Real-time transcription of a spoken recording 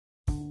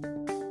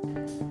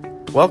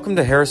Welcome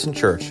to Harrison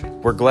Church.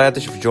 We're glad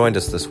that you've joined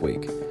us this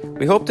week.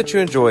 We hope that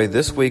you enjoy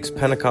this week's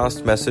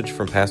Pentecost message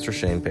from Pastor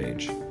Shane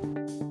Page.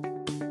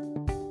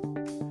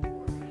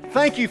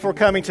 Thank you for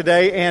coming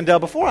today, and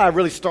before I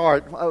really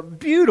start, a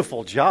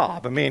beautiful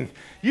job. I mean,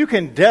 you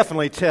can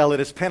definitely tell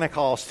it is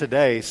Pentecost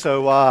today,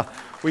 so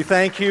we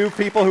thank you,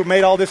 people who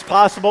made all this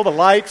possible, the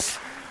lights,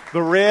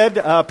 the red.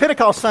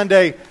 Pentecost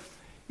Sunday,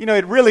 you know,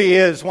 it really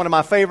is one of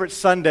my favorite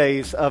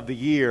Sundays of the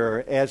year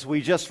as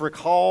we just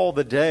recall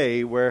the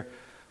day where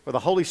the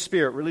Holy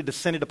Spirit really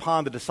descended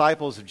upon the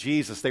disciples of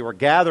Jesus. They were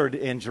gathered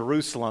in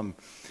Jerusalem,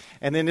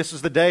 and then this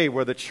is the day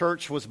where the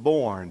church was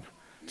born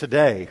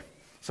today.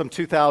 Some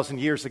 2,000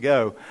 years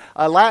ago.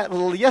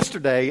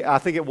 Yesterday, I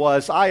think it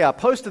was, I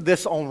posted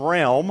this on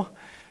Realm.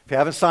 If you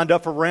haven't signed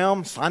up for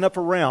Realm, sign up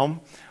for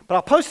Realm. But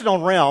I posted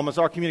on Realm as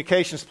our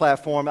communications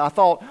platform. I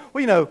thought,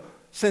 well, you know,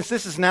 since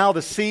this is now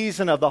the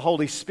season of the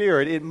Holy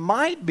Spirit, it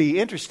might be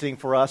interesting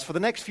for us for the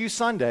next few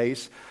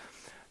Sundays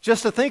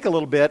just to think a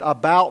little bit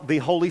about the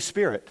Holy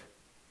Spirit.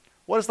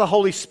 What is the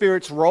Holy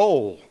Spirit's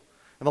role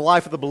in the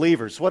life of the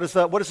believers? What does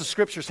the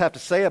Scriptures have to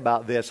say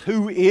about this?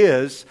 Who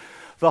is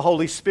the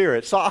Holy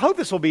Spirit? So I hope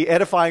this will be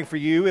edifying for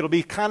you. It'll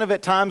be kind of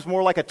at times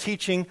more like a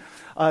teaching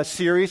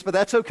series, but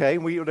that's okay.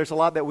 There's a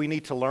lot that we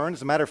need to learn.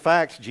 As a matter of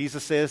fact,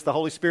 Jesus says the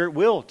Holy Spirit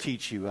will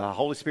teach you. The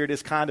Holy Spirit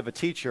is kind of a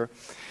teacher.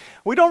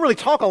 We don't really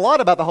talk a lot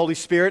about the Holy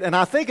Spirit, and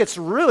I think it's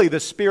really the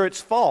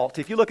Spirit's fault.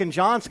 If you look in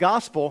John's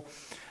Gospel,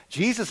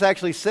 Jesus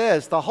actually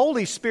says, the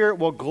Holy Spirit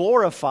will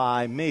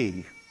glorify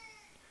me.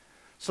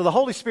 So the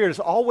Holy Spirit is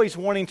always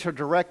wanting to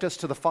direct us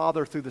to the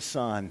Father through the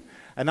Son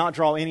and not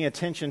draw any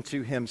attention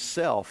to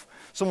Himself.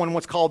 Someone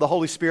once called the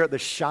Holy Spirit the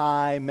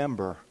shy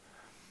member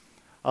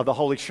of the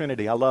Holy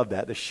Trinity. I love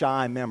that, the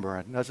shy member.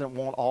 It doesn't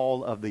want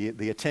all of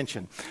the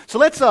attention. So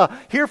let's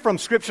hear from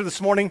Scripture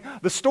this morning,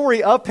 the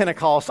story of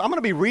Pentecost. I'm going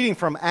to be reading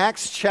from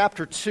Acts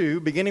chapter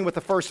 2, beginning with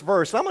the first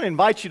verse. I'm going to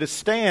invite you to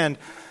stand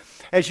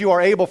as you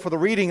are able for the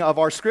reading of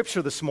our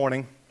Scripture this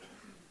morning.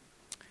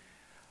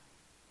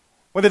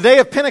 When the day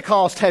of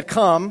Pentecost had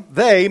come,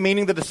 they,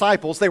 meaning the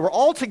disciples, they were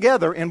all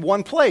together in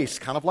one place,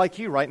 kind of like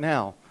you right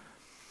now.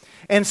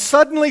 And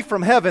suddenly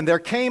from heaven there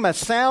came a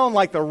sound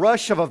like the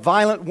rush of a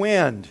violent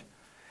wind,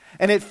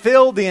 and it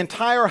filled the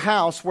entire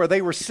house where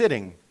they were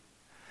sitting.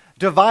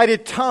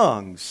 Divided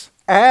tongues,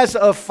 as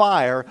of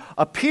fire,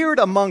 appeared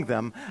among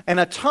them, and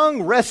a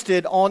tongue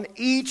rested on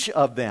each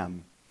of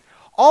them.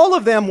 All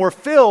of them were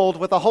filled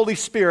with the Holy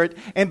Spirit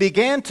and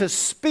began to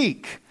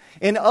speak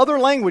in other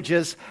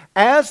languages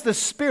as the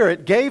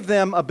Spirit gave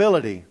them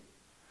ability.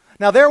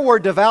 Now there were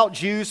devout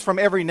Jews from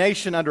every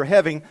nation under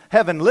heaven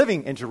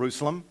living in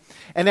Jerusalem.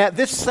 And at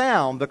this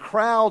sound the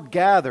crowd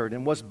gathered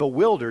and was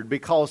bewildered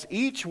because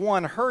each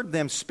one heard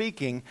them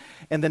speaking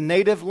in the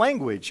native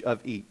language of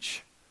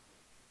each.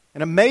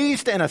 And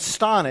amazed and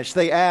astonished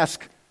they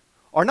asked,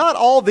 are not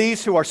all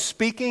these who are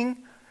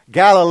speaking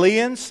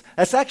Galileans?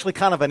 That's actually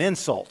kind of an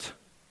insult.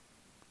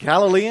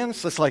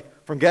 Galileans? That's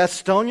like from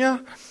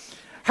Gastonia?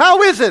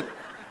 How is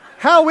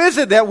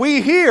it that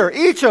we hear,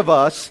 each of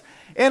us,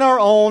 in our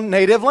own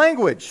native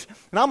language?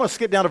 And I'm going to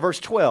skip down to verse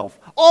 12.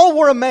 All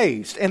were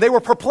amazed, and they were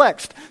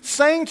perplexed,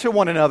 saying to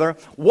one another,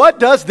 what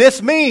does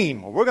this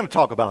mean? Well, we're going to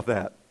talk about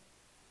that.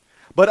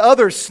 But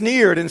others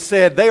sneered and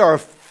said, they are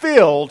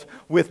filled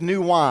with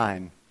new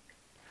wine.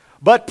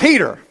 But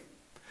Peter,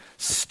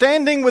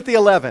 standing with the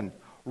 11,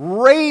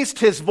 raised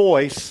his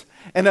voice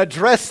and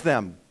addressed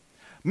them.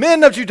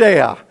 Men of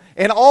Judea,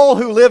 and all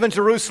who live in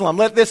Jerusalem,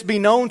 let this be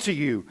known to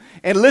you,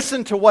 and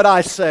listen to what I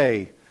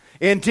say.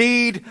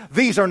 Indeed,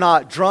 these are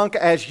not drunk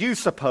as you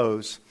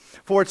suppose,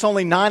 for it's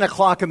only 9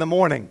 o'clock in the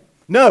morning.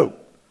 No,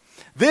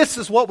 this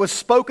is what was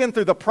spoken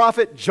through the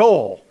prophet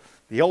Joel,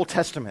 the Old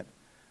Testament.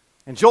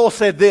 And Joel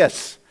said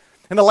this,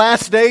 in the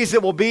last days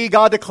it will be,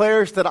 God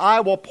declares, that I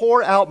will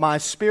pour out my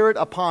Spirit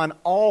upon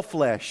all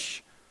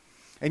flesh,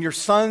 and your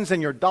sons and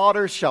your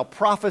daughters shall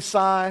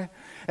prophesy,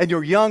 and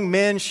your young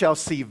men shall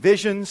see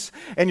visions,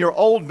 and your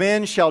old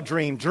men shall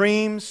dream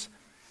dreams,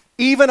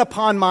 even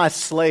upon my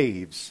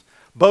slaves,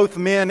 both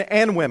men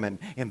and women.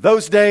 In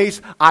those days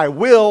I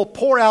will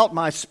pour out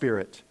my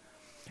Spirit,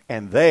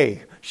 and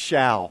they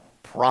shall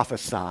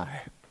prophesy.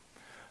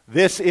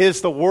 This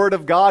is the word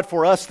of God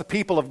for us, the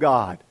people of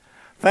God.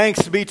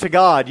 Thanks be to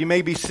God. You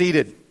may be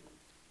seated.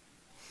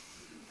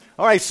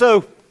 All right,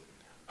 so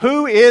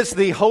who is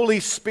the Holy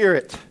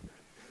Spirit?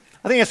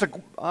 I think it's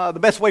the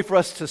best way for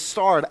us to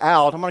start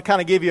out. I'm going to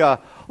kind of give you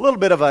a little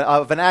bit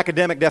of an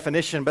academic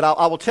definition, but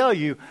I will tell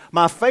you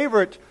my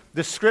favorite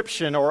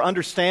description or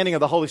understanding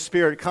of the Holy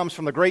Spirit comes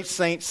from the great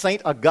saint,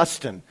 St.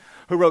 Augustine,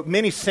 who wrote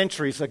many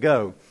centuries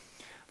ago.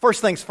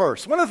 First things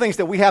first, one of the things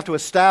that we have to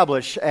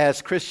establish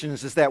as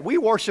Christians is that we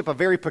worship a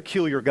very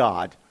peculiar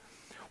God.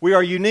 We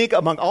are unique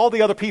among all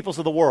the other peoples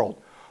of the world.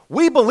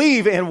 We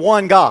believe in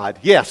one God,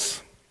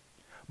 yes,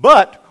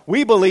 but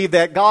we believe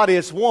that God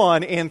is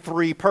one in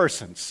three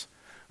persons.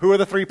 Who are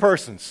the three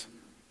persons?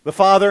 The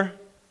Father,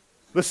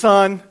 the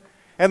Son,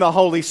 and the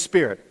Holy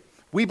Spirit.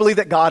 We believe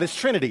that God is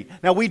Trinity.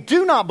 Now, we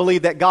do not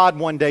believe that God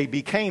one day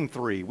became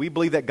three. We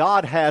believe that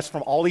God has,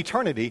 from all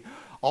eternity,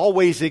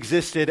 always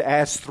existed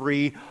as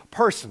three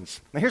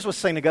persons. Now here's what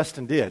St.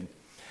 Augustine did.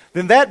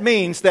 Then that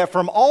means that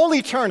from all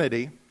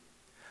eternity,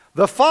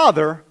 the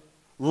Father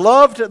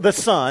loved the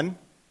Son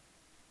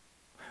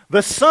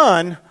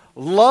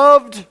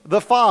loved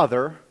the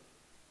Father,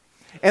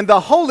 and the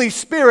Holy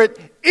Spirit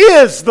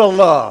is the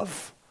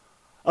love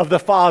of the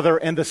Father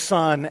and the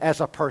Son as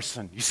a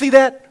person. You see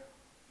that?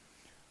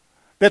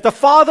 That the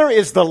Father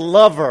is the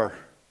lover.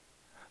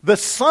 The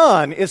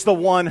Son is the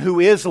one who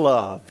is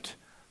loved,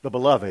 the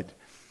beloved.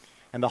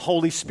 And the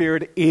Holy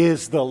Spirit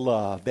is the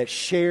love that's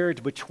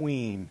shared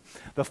between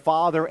the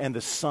Father and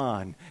the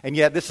Son. And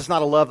yet this is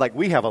not a love like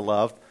we have a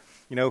love.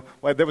 You know,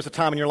 there was a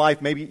time in your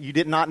life maybe you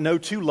did not know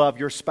to love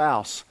your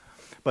spouse.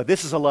 But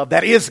this is a love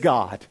that is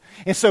God.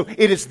 And so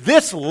it is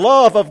this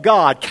love of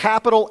God,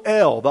 capital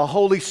L, the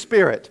Holy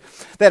Spirit,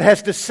 that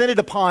has descended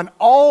upon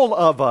all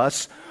of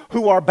us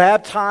who are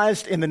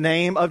baptized in the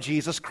name of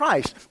Jesus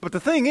Christ. But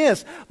the thing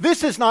is,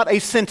 this is not a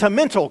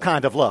sentimental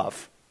kind of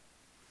love.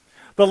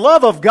 The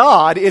love of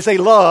God is a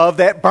love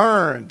that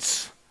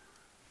burns.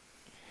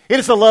 It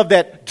is a love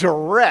that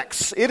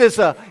directs. It is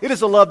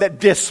a love that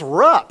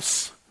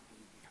disrupts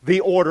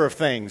the order of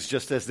things,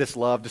 just as this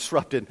love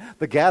disrupted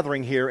the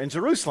gathering here in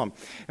Jerusalem.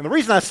 And the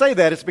reason I say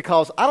that is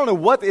because I don't know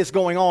what is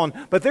going on,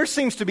 but there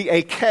seems to be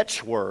a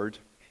catchword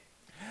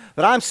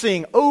that I'm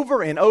seeing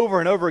over and over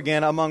and over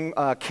again among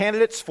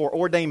candidates for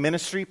ordained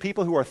ministry,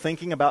 people who are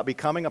thinking about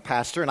becoming a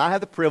pastor. And I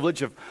have the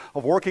privilege of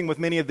working with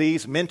many of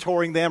these,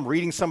 mentoring them,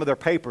 reading some of their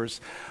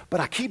papers. But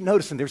I keep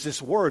noticing there's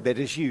this word that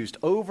is used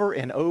over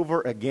and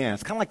over again.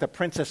 It's kind of like the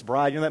Princess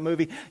Bride, you know that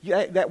movie?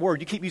 That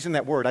word, you keep using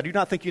that word. I do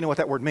not think you know what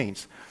that word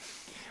means.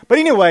 But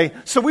anyway,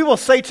 so we will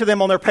say to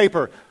them on their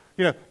paper,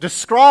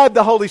 describe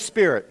the Holy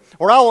Spirit.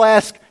 Or I will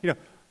ask,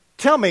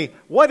 tell me,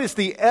 what is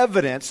the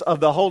evidence of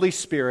the Holy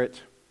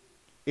Spirit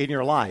in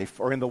your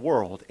life or in the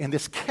world? And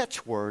this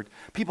catchword,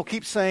 people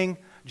keep saying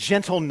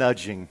gentle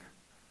nudging.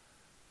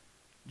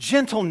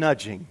 Gentle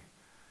nudging.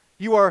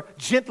 You are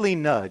gently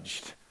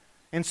nudged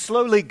and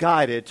slowly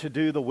guided to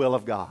do the will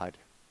of God.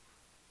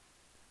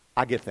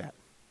 I get that.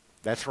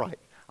 That's right.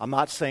 I'm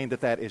not saying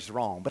that is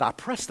wrong, but I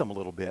press them a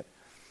little bit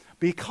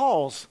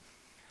because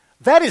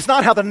that is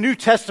not how the New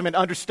Testament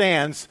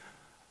understands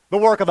the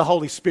work of the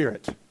Holy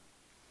Spirit.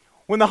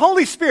 When the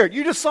Holy Spirit,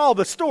 you just saw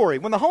the story,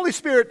 when the Holy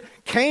Spirit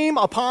came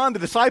upon the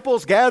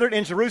disciples gathered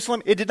in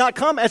Jerusalem, it did not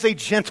come as a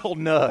gentle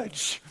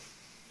nudge.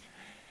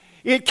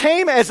 It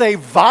came as a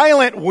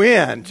violent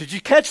wind. Did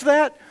you catch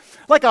that?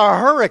 Like a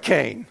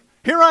hurricane.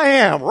 Here I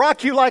am,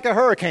 rock you like a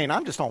hurricane.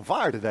 I'm just on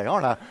fire today,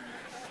 aren't I?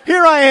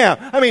 Here I am.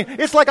 I mean,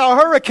 it's like a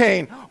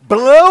hurricane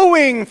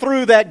blowing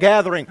through that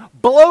gathering,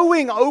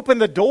 blowing open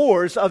the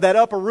doors of that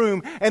upper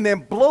room, and then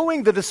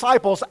blowing the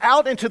disciples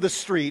out into the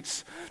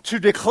streets to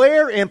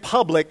declare in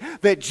public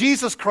that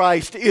Jesus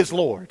Christ is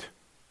Lord.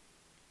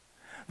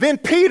 Then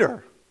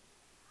Peter,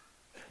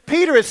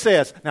 it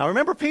says, now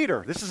remember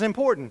Peter, this is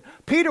important.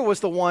 Peter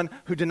was the one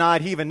who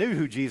denied he even knew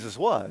who Jesus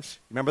was.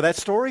 Remember that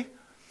story?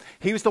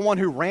 He was the one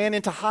who ran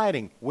into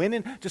hiding, went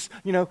in, just,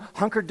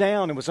 hunkered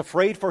down and was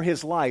afraid for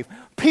his life.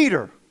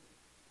 Peter,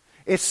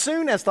 as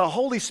soon as the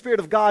Holy Spirit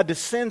of God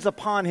descends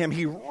upon him,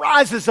 he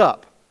rises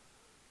up.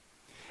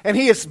 And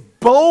he is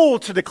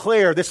bold to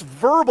declare this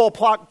verbal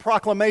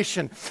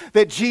proclamation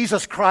that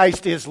Jesus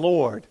Christ is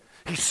Lord.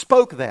 He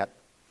spoke that.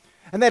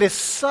 And that is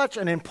such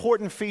an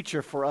important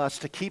feature for us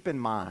to keep in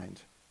mind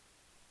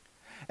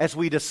as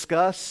we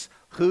discuss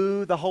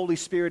who the Holy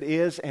Spirit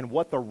is and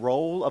what the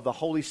role of the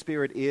Holy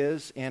Spirit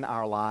is in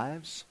our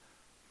lives.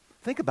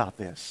 Think about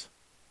this.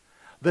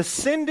 The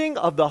sending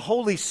of the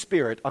Holy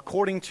Spirit,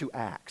 according to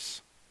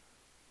Acts,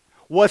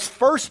 was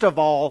first of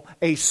all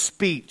a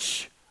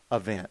speech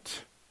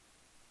event.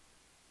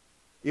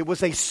 It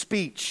was a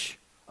speech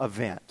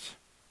event.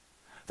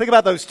 Think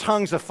about those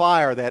tongues of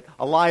fire that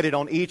alighted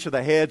on each of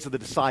the heads of the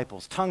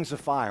disciples. Tongues of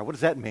fire. What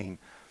does that mean?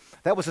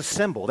 That was a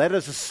symbol. That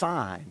is a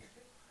sign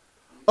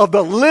of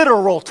the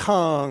literal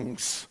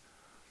tongues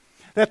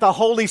that the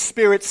Holy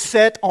Spirit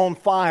set on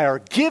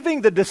fire,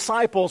 giving the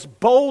disciples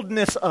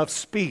boldness of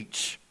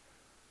speech,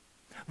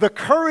 the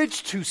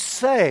courage to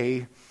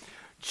say,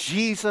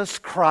 Jesus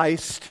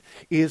Christ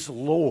is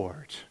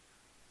Lord.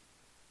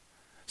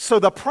 So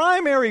the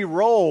primary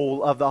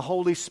role of the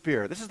Holy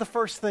Spirit, this is the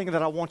first thing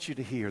that I want you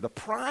to hear, the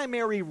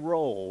primary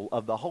role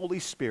of the Holy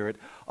Spirit,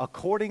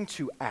 according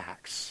to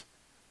Acts,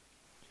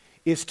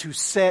 is to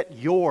set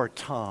your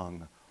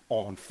tongue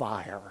on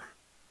fire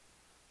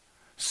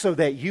so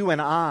that you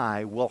and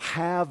I will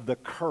have the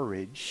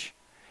courage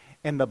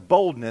and the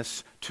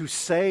boldness to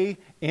say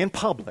in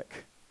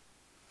public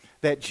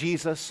that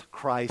Jesus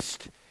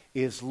Christ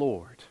is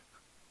Lord.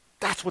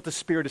 That's what the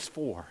Spirit is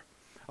for,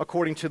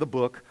 according to the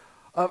book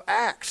of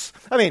Acts.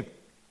 I mean,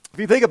 if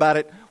you think about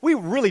it, we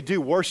really do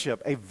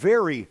worship a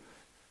very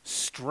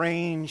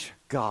strange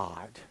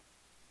God.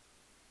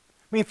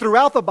 I mean,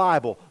 throughout the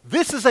Bible,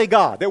 this is a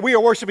God that we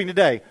are worshiping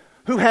today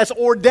who has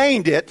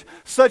ordained it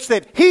such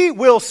that He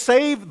will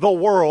save the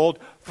world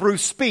through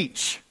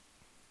speech,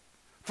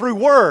 through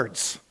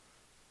words.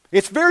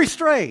 It's very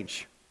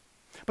strange.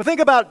 But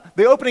think about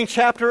the opening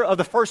chapter of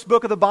the first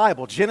book of the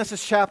Bible,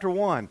 Genesis chapter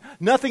 1.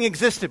 Nothing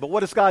existed, but what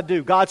does God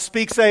do? God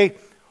speaks a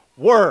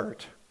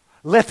word.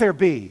 Let there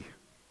be.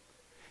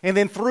 And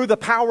then through the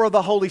power of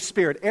the Holy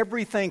Spirit,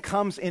 everything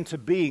comes into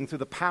being through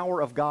the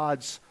power of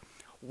God's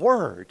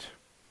word.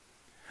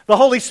 The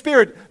Holy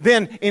Spirit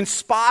then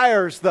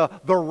inspires the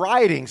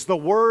writings, the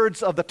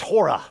words of the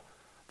Torah,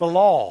 the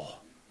law.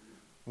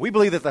 We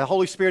believe that the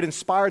Holy Spirit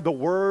inspired the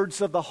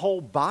words of the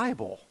whole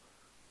Bible.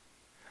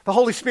 The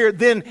Holy Spirit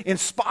then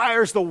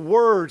inspires the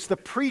words, the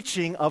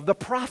preaching of the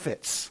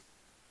prophets.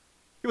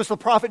 It was the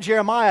prophet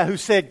Jeremiah who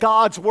said,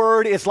 God's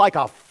word is like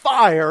a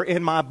fire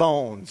in my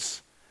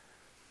bones,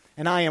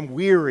 and I am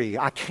weary.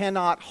 I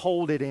cannot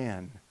hold it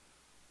in.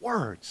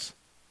 Words.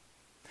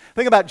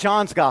 Think about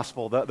John's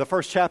gospel, the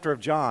first chapter of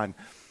John.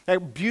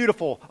 That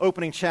beautiful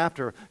opening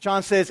chapter.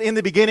 John says, in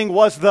the beginning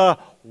was the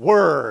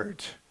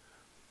Word,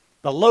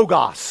 the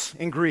Logos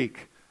in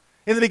Greek.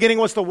 In the beginning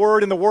was the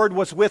Word, and the Word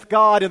was with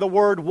God, and the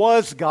Word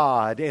was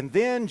God. And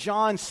then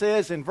John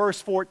says in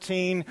verse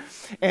 14,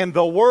 and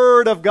the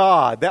Word of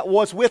God that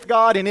was with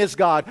God and is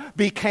God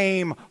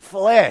became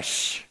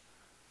flesh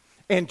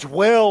and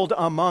dwelled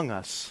among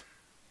us.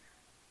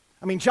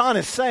 I mean, John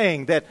is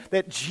saying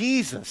that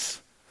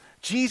Jesus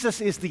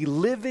is the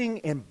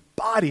living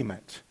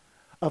embodiment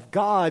of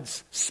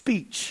God's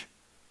speech,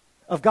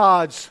 of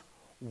God's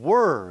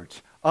Word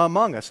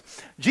among us.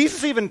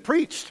 Jesus even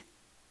preached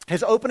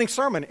his opening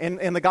sermon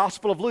in the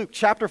Gospel of Luke,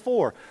 chapter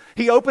 4.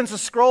 He opens a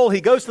scroll, he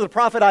goes to the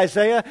prophet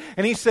Isaiah,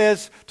 and he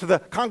says to the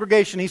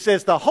congregation, he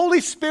says, the Holy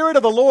Spirit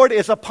of the Lord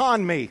is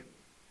upon me,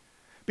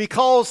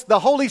 because the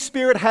Holy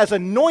Spirit has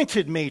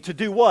anointed me to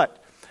do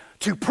what?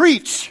 To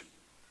preach,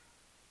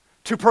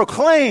 to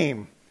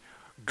proclaim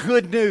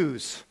good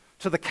news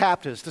to the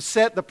captives, to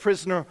set the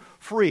prisoner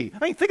free.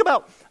 I mean, think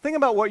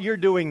about what you're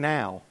doing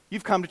now.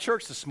 You've come to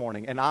church this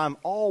morning, and I'm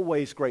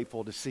always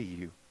grateful to see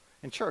you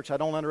in church. I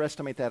don't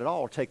underestimate that at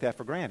all or take that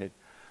for granted.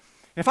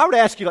 And if I were to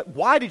ask you,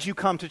 why did you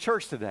come to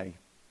church today?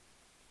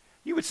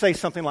 You would say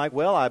something like,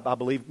 well, I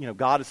believe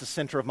God is the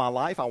center of my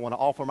life. I want to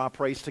offer my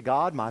praise to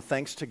God, my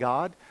thanks to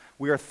God.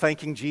 We are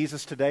thanking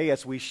Jesus today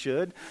as we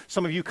should.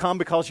 Some of you come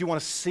because you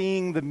want to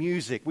sing the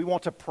music. We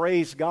want to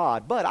praise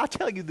God. But I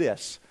tell you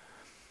this,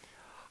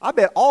 I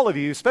bet all of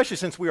you, especially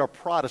since we are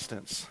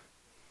Protestants,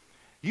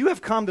 you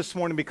have come this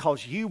morning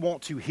because you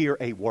want to hear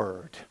a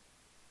word.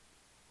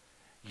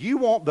 You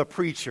want the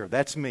preacher,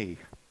 that's me,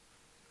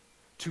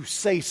 to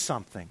say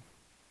something,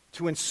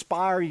 to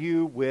inspire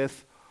you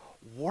with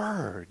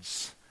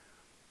words.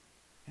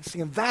 And see,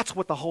 and that's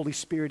what the Holy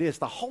Spirit is.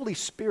 The Holy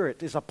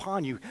Spirit is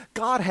upon you.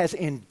 God has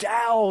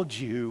endowed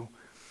you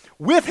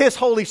with His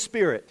Holy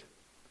Spirit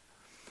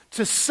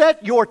to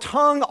set your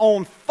tongue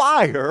on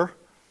fire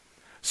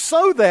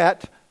so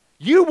that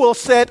you will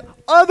set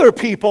other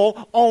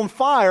people on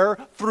fire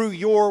through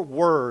your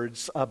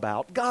words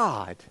about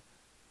God.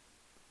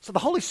 So the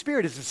Holy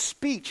Spirit is a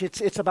speech.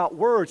 It's about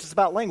words. It's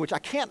about language. I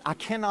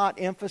cannot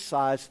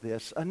emphasize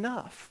this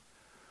enough.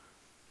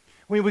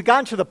 We've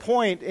gotten to the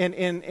point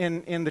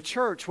in the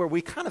church where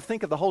we kind of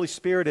think of the Holy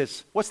Spirit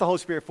as, what's the Holy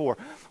Spirit for?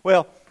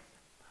 Well,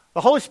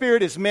 the Holy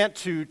Spirit is meant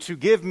to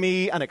give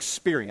me an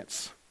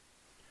experience.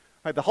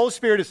 Right? The Holy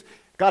Spirit is,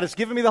 God has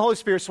given me the Holy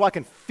Spirit so I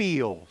can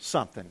feel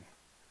something.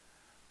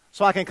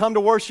 So I can come to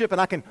worship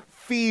and I can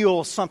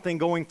feel something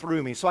going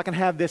through me. So I can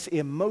have this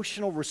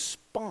emotional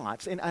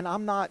response. And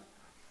I'm not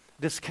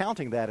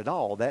discounting that at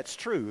all. That's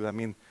true. I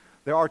mean,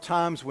 there are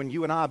times when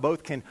you and I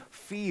both can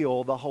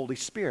feel the Holy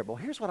Spirit. Well,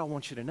 here's what I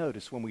want you to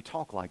notice when we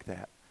talk like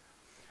that.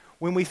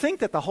 When we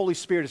think that the Holy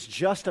Spirit is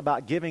just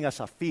about giving us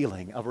a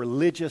feeling, a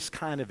religious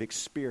kind of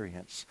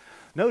experience,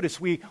 notice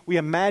we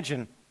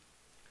imagine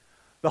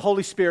the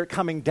Holy Spirit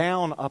coming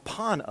down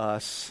upon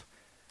us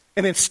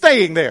and then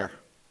staying there,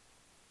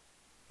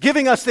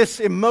 giving us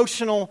this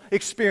emotional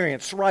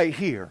experience right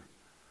here.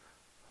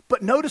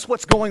 But notice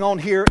what's going on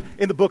here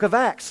in the book of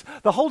Acts.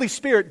 The Holy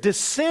Spirit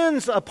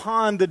descends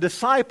upon the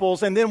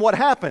disciples, and then what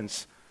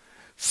happens?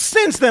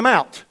 Sends them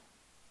out.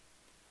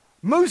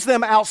 Moves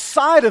them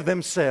outside of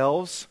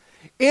themselves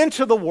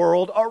into the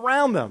world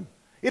around them.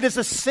 It is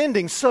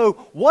ascending. So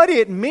what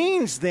it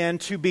means then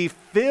to be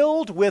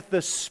filled with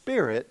the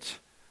Spirit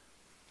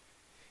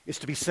is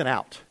to be sent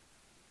out.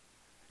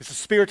 It's the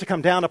Spirit to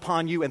come down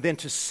upon you and then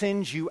to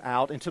send you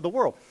out into the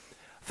world.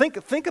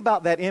 Think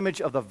about that image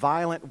of the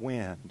violent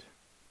wind.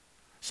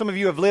 Some of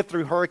you have lived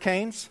through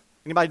hurricanes.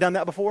 Anybody done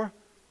that before?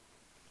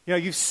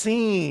 You've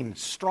seen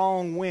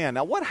strong wind.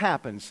 Now, what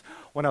happens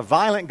when a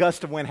violent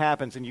gust of wind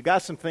happens and you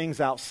got some things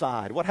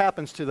outside? What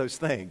happens to those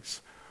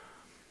things?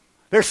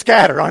 They're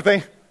scattered, aren't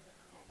they?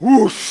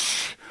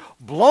 Whoosh!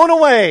 Blown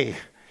away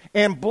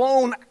and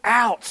blown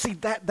out. See,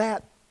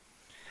 that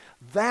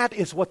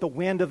is what the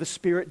wind of the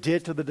Spirit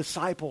did to the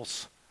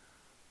disciples.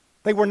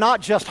 They were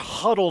not just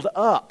huddled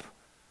up.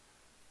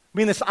 I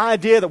mean, this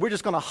idea that we're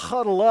just going to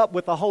huddle up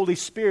with the Holy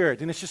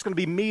Spirit and it's just going to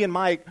be me and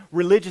my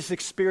religious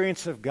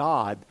experience of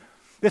God.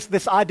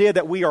 This idea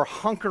that we are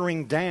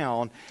hunkering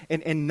down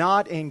and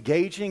not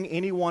engaging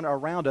anyone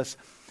around us.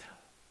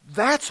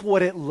 That's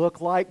what it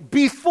looked like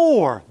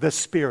before the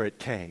Spirit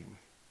came.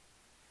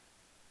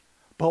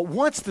 But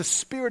once the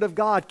Spirit of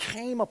God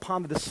came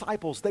upon the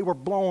disciples, they were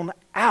blown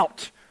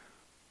out.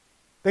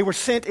 They were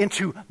sent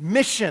into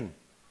mission.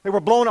 They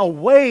were blown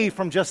away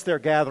from just their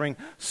gathering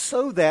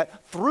so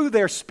that through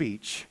their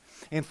speech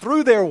and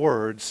through their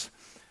words,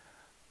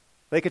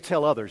 they could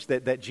tell others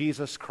that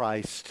Jesus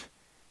Christ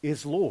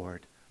is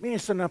Lord. I mean,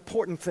 it's an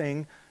important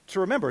thing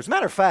to remember. As a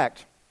matter of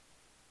fact,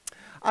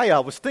 I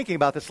was thinking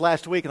about this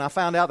last week, and I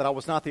found out that I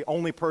was not the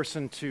only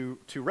person to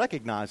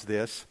recognize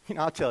this. You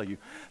know, I'll tell you,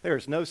 there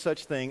is no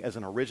such thing as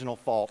an original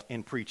thought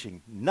in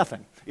preaching.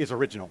 Nothing is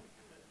original.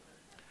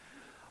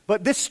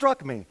 But this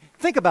struck me.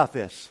 Think about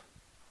this.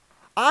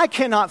 I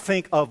cannot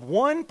think of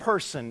one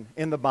person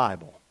in the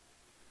Bible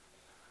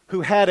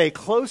who had a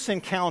close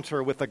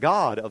encounter with the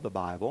God of the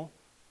Bible,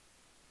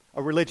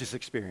 a religious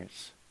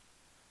experience,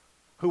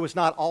 who was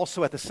not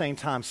also at the same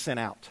time sent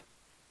out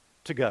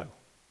to go,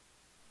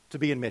 to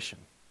be in mission.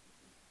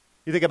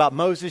 You think about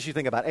Moses, you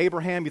think about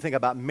Abraham, you think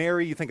about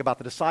Mary, you think about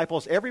the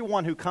disciples.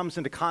 Everyone who comes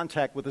into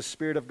contact with the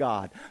Spirit of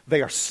God,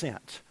 they are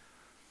sent.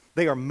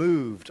 They are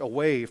moved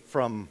away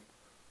from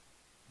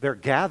their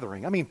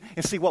gathering. I mean,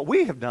 and see, what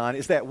we have done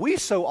is that we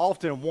so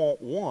often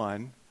want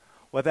one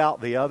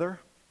without the other.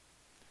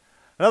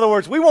 In other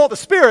words, we want the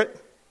Spirit.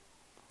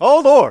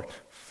 Oh, Lord,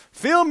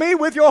 fill me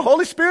with your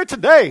Holy Spirit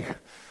today.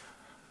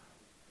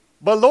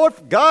 But Lord,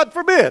 God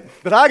forbid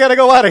that I got to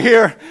go out of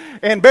here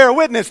and bear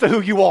witness to who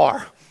you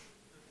are.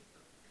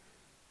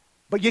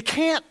 But you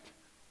can't,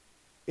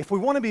 if we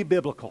want to be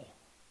biblical,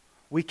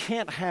 we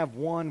can't have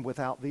one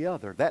without the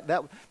other.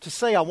 That to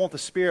say I want the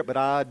Spirit, but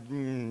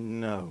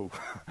no,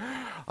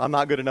 I'm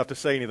not good enough to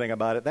say anything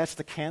about it. That's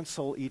to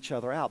cancel each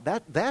other out.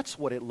 That's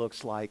what it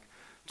looks like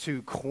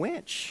to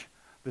quench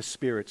the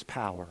Spirit's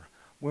power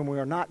when we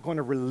are not going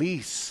to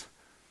release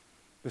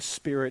the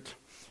Spirit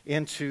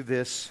into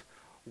this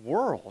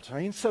world.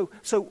 I mean, so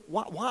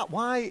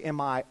why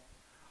am I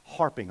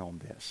harping on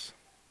this?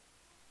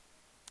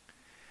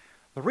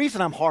 The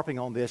reason I'm harping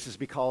on this is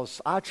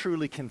because I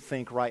truly can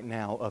think right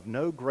now of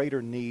no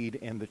greater need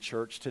in the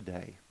church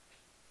today.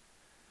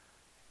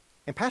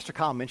 And Pastor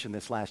Kyle mentioned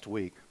this last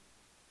week.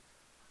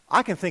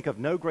 I can think of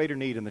no greater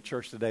need in the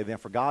church today than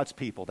for God's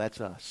people,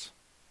 that's us,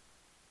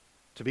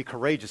 to be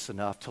courageous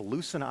enough to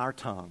loosen our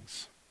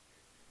tongues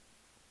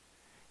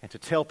and to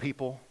tell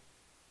people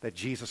that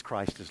Jesus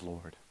Christ is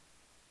Lord.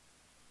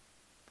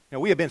 You know,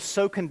 we have been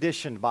so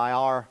conditioned by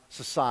our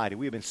society.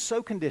 We have been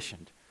so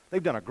conditioned.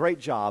 They've done a great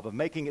job of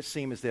making it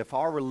seem as if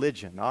our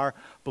religion, our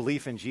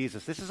belief in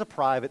Jesus, this is a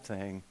private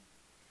thing.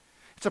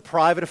 It's a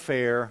private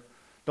affair.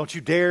 Don't you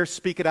dare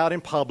speak it out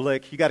in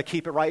public. You got to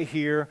keep it right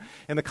here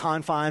in the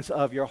confines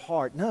of your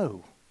heart.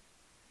 No.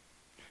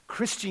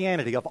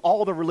 Christianity, of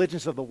all the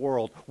religions of the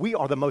world, we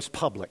are the most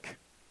public.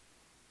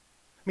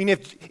 I mean,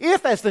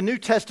 if as the New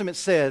Testament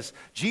says,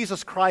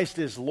 Jesus Christ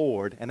is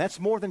Lord, and that's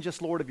more than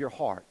just Lord of your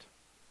heart.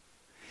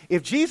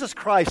 If Jesus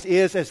Christ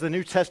is, as the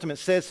New Testament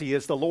says he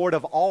is, the Lord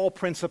of all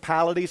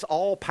principalities,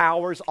 all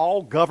powers,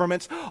 all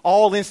governments,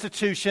 all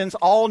institutions,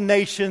 all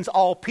nations,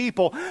 all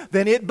people,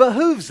 then it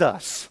behooves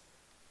us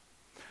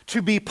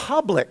to be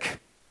public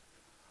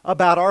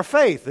about our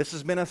faith. This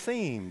has been a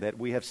theme that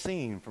we have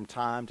seen from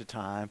time to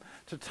time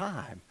to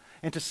time.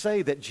 And to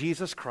say that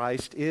Jesus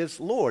Christ is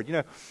Lord.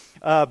 You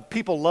know,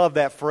 people love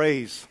that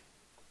phrase.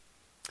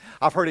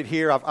 I've heard it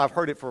here. I've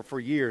heard it for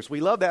years.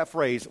 We love that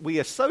phrase. We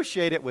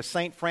associate it with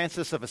St.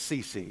 Francis of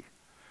Assisi.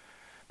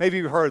 Maybe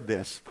you've heard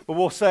this. But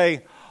we'll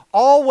say,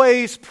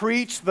 always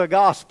preach the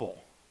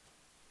gospel.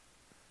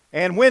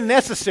 And when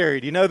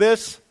necessary, do you know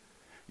this?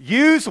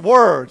 Use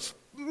words.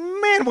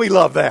 Man, we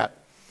love that.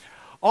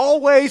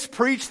 Always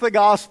preach the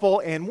gospel,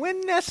 and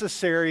when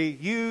necessary,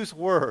 use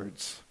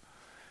words.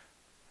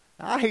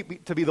 I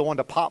hate to be the one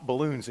to pop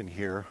balloons in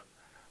here,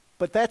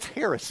 but that's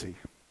heresy.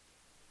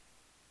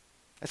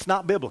 It's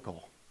not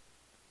biblical.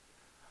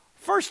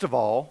 First of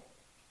all,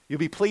 you'll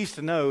be pleased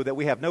to know that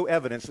we have no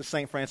evidence that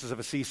St. Francis of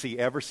Assisi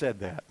ever said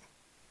that.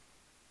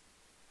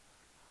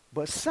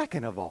 But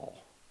second of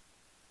all,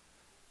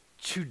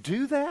 to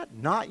do that,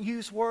 not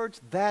use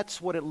words,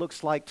 that's what it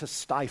looks like to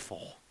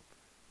stifle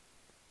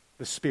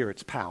the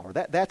Spirit's power.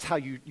 That's how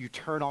you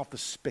turn off the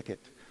spigot.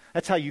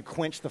 That's how you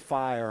quench the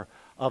fire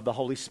of the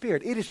Holy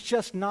Spirit. It is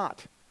just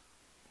not.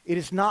 It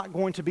is not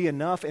going to be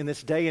enough in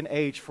this day and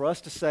age for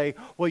us to say,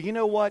 well, you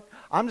know what?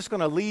 I'm just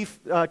going to leave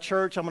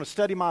church. I'm going to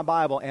study my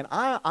Bible, and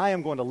I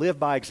am going to live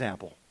by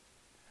example.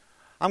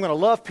 I'm going to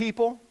love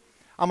people.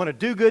 I'm going to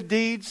do good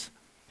deeds.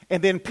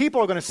 And then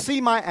people are going to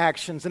see my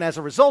actions, and as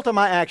a result of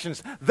my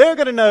actions, they're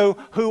going to know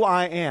who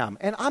I am.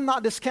 And I'm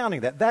not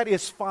discounting that. That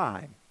is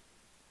fine.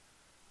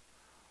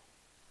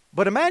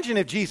 But imagine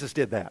if Jesus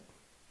did that.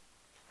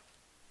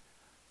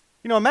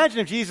 You know, imagine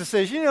if Jesus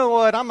says, you know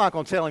what, I'm not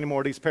going to tell any more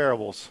of these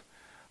parables.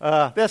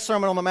 That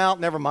Sermon on the Mount,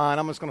 never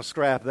mind, I'm just going to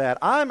scrap that.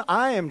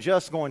 I am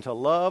just going to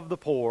love the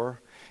poor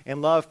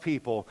and love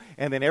people,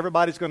 and then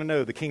everybody's going to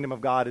know the kingdom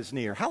of God is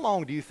near. How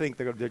long do you think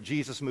the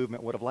Jesus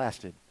movement would have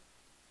lasted?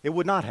 It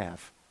would not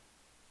have.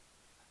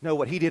 No,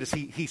 what he did is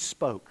he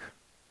spoke.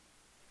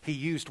 He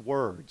used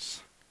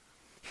words.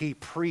 He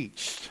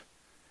preached.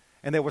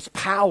 And there was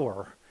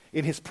power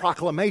in his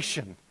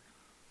proclamation.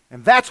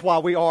 And that's why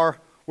we are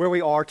where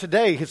we are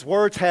today. His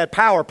words had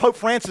power. Pope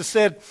Francis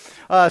said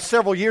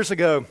several years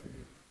ago,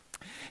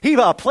 he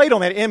played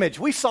on that image.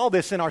 We saw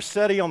this in our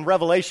study on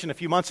Revelation a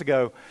few months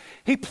ago.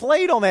 He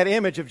played on that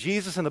image of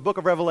Jesus in the book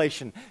of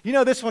Revelation. You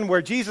know this one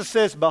where Jesus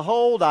says,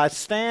 "Behold, I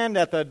stand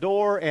at the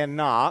door and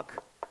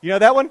knock." You know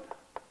that one?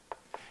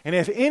 "And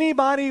if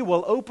anybody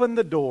will open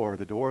the door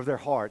of their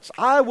hearts,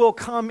 I will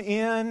come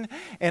in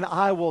and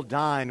I will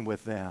dine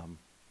with them."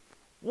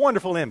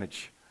 Wonderful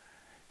image.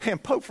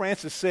 And Pope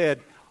Francis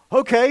said,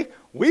 okay,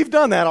 we've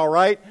done that all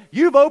right.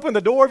 You've opened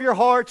the door of your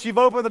hearts. You've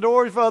opened the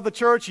door of the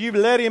church. You've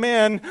let him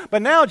in.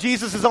 But now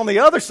Jesus is on the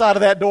other side of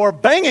that door,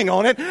 banging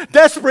on it,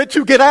 desperate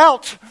to get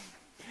out.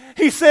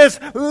 He says,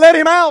 let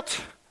him out.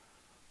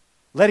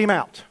 Let him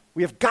out.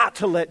 We have got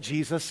to let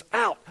Jesus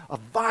out. A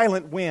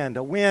violent wind,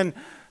 a wind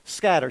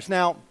scatters.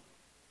 Now,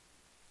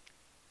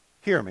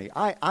 hear me.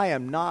 I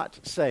am not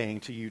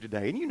saying to you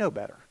today, and you know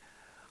better,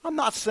 I'm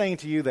not saying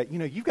to you that,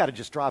 you've got to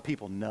just drive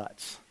people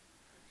nuts.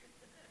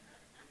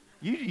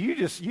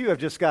 You have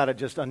just got to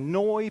just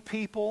annoy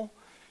people.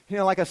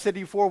 Like I said to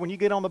you before, when you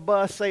get on the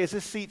bus, say, "Is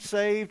this seat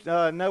saved?"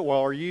 No.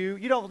 Well, are you?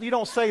 You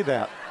don't say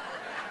that.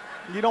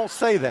 You don't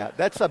say that.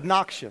 That's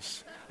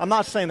obnoxious. I'm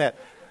not saying that.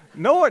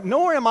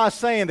 Nor am I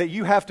saying that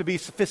you have to be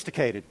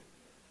sophisticated.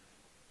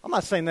 I'm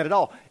not saying that at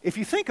all. If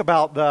you think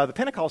about the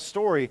Pentecost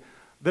story,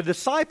 the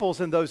disciples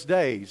in those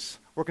days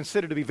were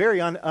considered to be very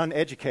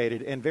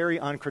uneducated and very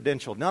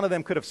uncredentialed. None of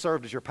them could have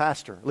served as your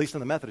pastor, at least in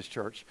the Methodist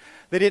Church.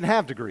 They didn't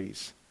have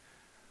degrees.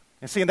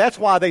 And see, and that's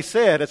why they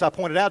said, as I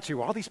pointed out to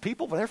you, all these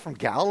people, they're from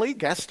Galilee,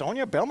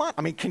 Gastonia, Belmont.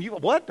 I mean,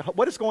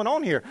 what is going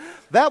on here?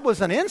 That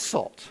was an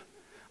insult.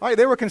 All right,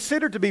 they were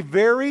considered to be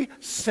very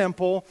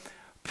simple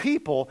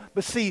people.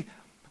 But see,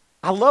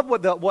 I love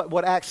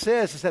what Acts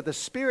says is that the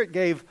Spirit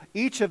gave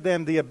each of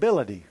them the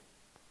ability,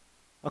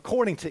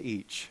 according to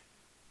each.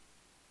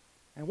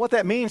 And what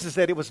that means is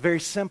that it was very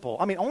simple.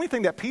 I mean, only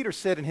thing that Peter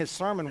said in his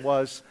sermon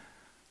was,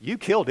 "You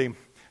killed him.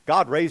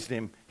 God raised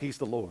him. He's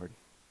the Lord."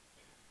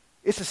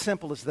 It's as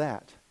simple as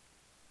that.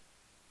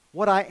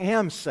 What I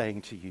am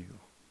saying to you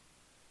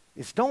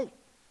is don't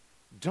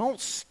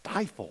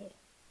stifle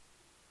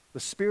the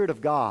Spirit of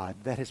God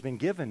that has been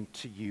given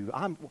to you.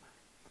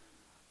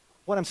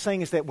 What I'm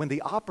saying is that when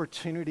the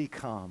opportunity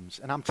comes,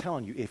 and I'm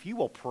telling you, if you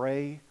will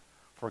pray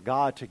for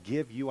God to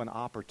give you an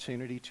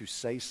opportunity to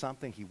say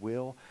something, He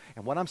will.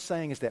 And what I'm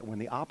saying is that when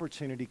the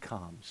opportunity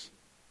comes,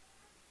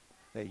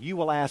 that you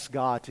will ask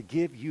God to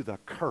give you the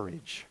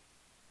courage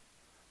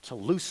to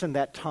loosen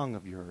that tongue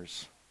of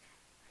yours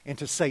and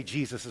to say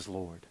Jesus is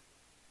Lord.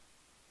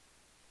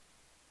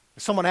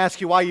 If someone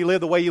asks you why you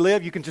live the way you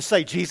live, you can just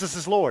say Jesus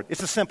is Lord.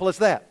 It's as simple as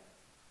that.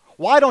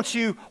 Why aren't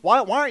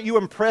you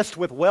impressed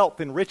with wealth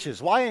and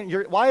riches?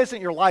 Why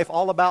isn't your life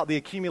all about the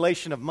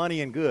accumulation of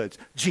money and goods?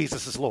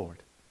 Jesus is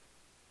Lord.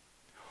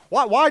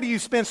 Why do you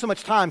spend so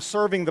much time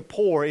serving the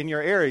poor in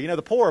your area?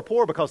 The poor are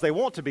poor because they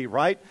want to be,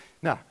 right?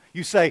 No,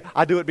 you say,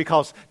 I do it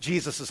because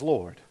Jesus is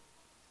Lord.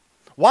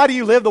 Why do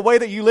you live the way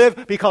that you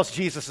live? Because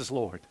Jesus is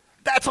Lord.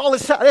 That's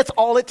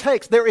all it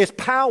takes. There is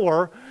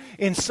power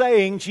in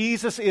saying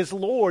Jesus is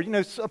Lord.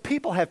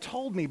 People have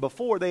told me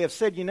before, they have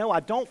said, I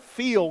don't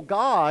feel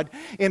God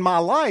in my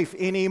life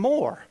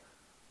anymore.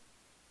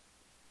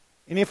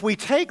 And if we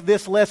take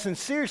this lesson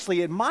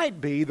seriously, it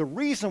might be the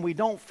reason we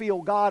don't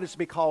feel God is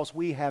because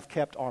we have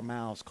kept our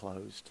mouths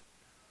closed.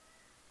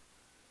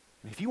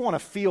 If you want to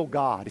feel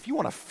God, if you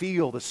want to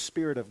feel the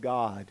Spirit of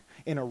God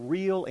in a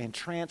real and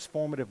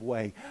transformative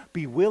way,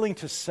 be willing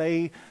to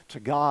say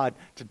to God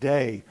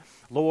today,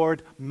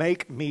 Lord,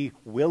 make me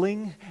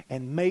willing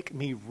and make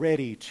me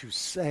ready to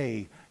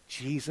say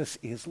Jesus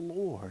is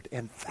Lord.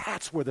 And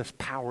that's where the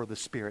power of the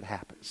Spirit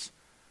happens.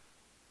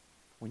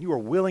 When you are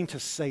willing to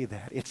say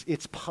that,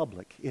 it's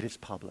public. It is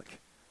public.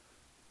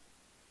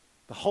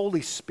 The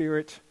Holy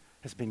Spirit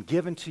has been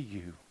given to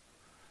you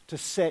to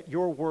set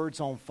your words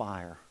on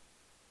fire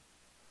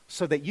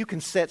so that you can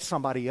set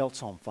somebody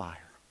else on fire.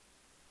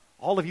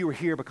 All of you are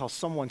here because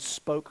someone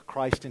spoke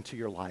Christ into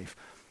your life.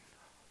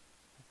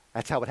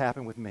 That's how it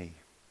happened with me.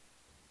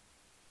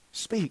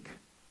 Speak.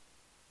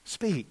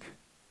 Speak.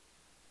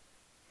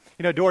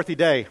 Dorothy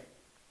Day,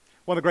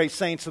 one of the great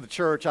saints of the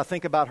church, I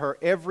think about her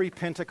every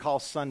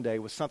Pentecost Sunday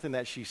was something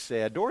that she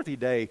said. Dorothy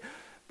Day,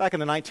 back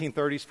in the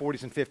 1930s,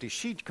 40s, and 50s,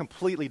 she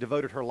completely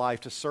devoted her life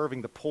to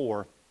serving the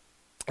poor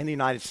in the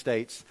United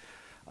States.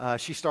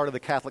 She started the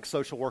Catholic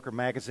Social Worker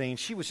magazine.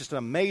 She was just an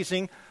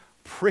amazing,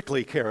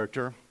 prickly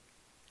character.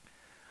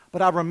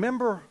 But I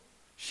remember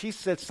she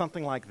said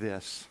something like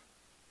this.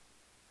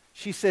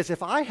 She says,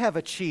 if I have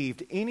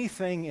achieved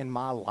anything in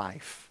my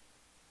life,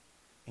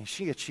 and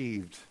she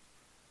achieved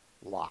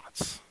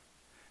lots.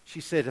 She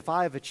said, if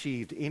I have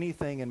achieved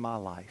anything in my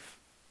life,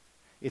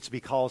 it's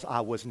because I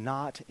was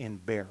not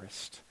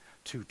embarrassed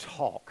to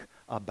talk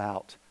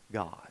about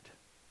God.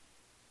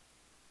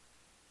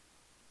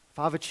 If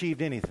I've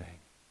achieved anything,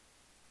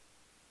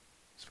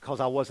 it's because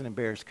I wasn't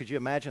embarrassed. Could you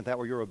imagine if that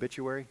were your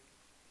obituary?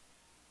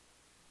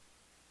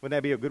 Wouldn't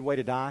that be a good way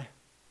to die?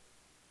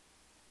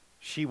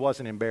 She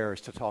wasn't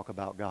embarrassed to talk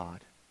about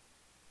God.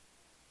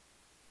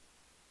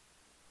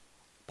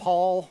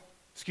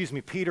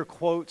 Peter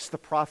quotes the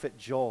prophet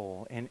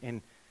Joel,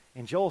 and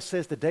Joel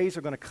says the days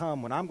are going to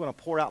come when I'm going to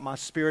pour out my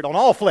Spirit on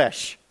all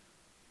flesh.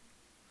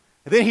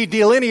 And then he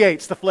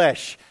delineates the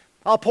flesh.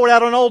 I'll pour it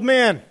out on old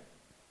men,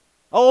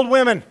 old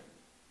women,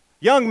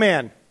 young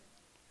men,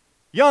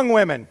 young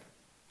women,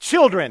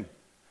 children,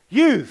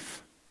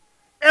 youth,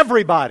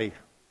 everybody.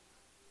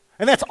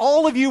 And that's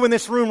all of you in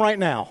this room right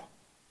now.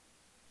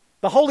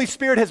 The Holy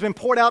Spirit has been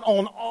poured out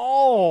on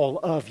all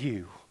of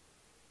you.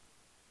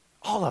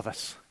 All of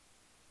us.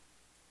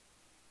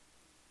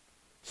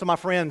 So my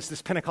friends,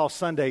 this Pentecost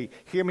Sunday,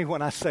 hear me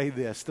when I say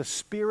this. The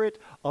Spirit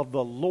of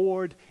the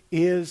Lord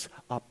is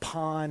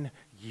upon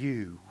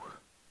you.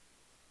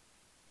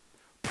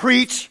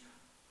 Preach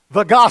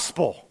the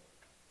gospel.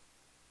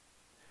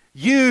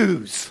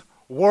 Use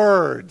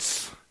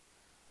words.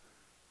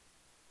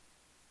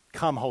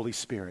 Come, Holy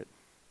Spirit,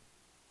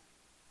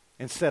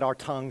 and set our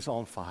tongues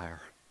on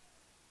fire.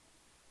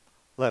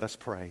 Let us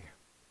pray.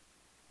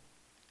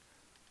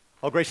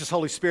 Oh, gracious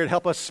Holy Spirit,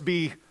 help us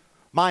be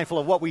mindful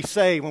of what we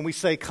say when we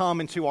say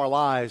come into our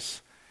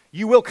lives.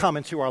 You will come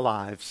into our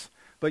lives,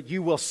 but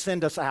you will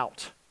send us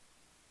out.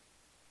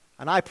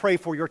 And I pray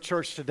for your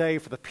church today,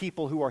 for the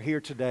people who are here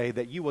today,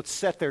 that you would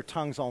set their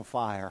tongues on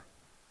fire.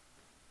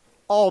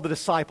 All the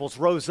disciples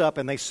rose up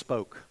and they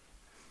spoke.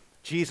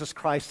 Jesus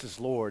Christ is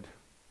Lord.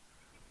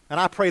 And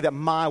I pray that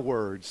my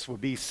words would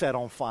be set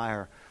on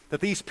fire,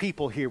 that these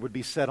people here would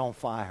be set on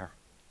fire.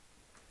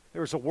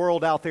 There's a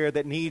world out there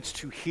that needs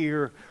to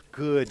hear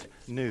good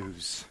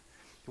news.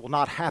 It will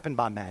not happen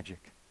by magic.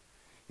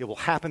 It will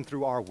happen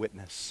through our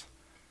witness.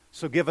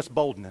 So give us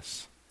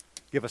boldness,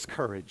 give us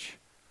courage,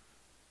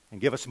 and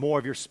give us more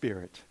of your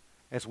Spirit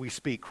as we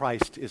speak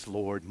Christ is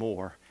Lord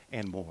more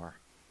and more.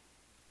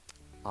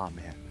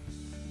 Amen.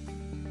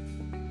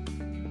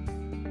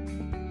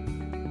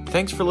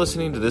 Thanks for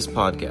listening to this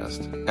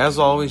podcast. As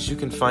always, you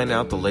can find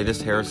out the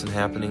latest Harrison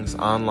happenings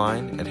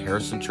online at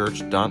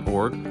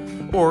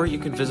harrisonchurch.org, or you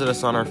can visit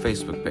us on our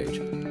Facebook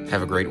page.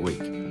 Have a great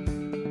week.